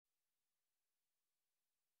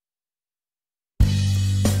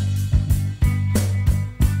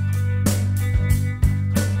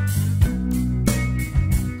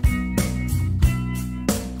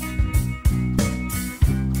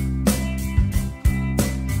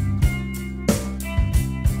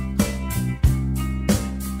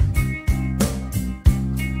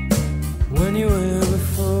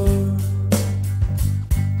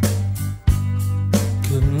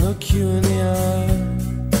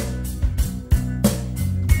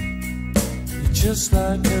just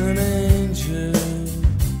like an angel.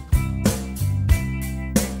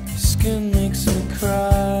 Your skin makes me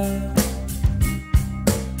cry.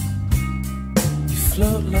 You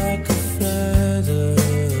float like a feather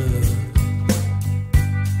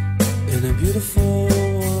in a beautiful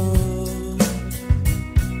world.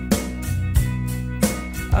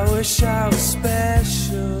 I wish I was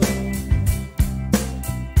special.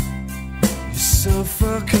 You're so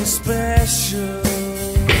fucking special.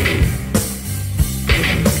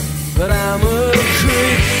 But I'm a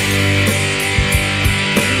creep.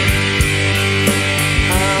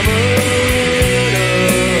 I'm a widow.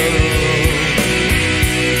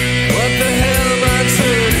 What the hell am I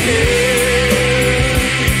doing here?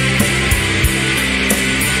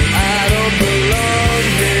 I don't belong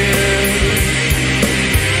here.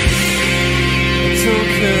 I don't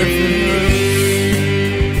care for her.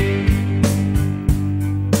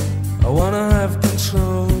 I wanna have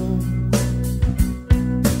control.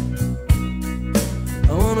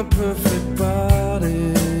 I want a perfect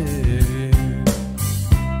body.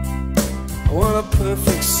 I want a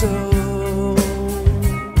perfect soul.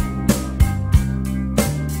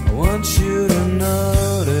 I want you to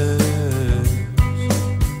notice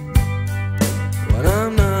when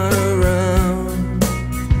I'm not around.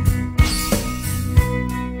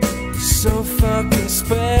 You're so fucking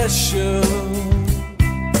special.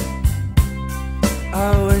 I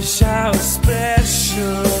wish I was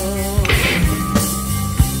special.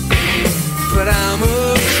 But I'm a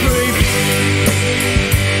creep.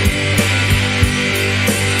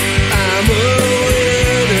 I'm a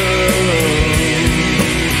widow.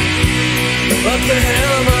 What the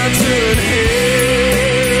hell am I doing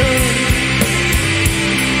here?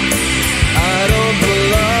 I don't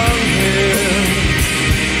belong here.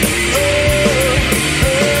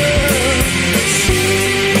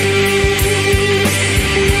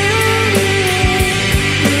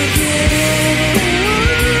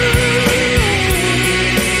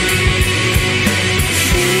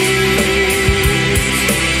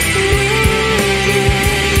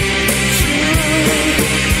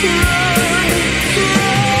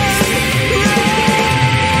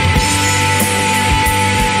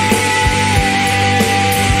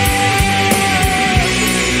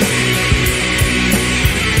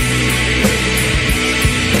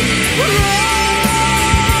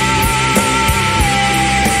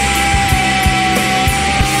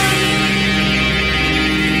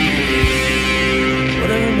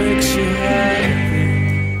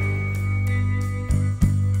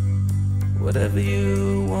 Whatever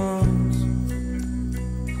you want.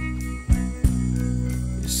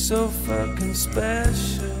 You're so fucking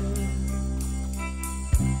special.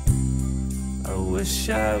 I wish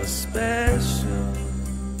I was special.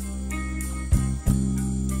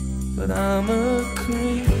 But I'm a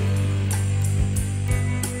creep.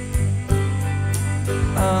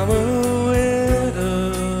 I'm a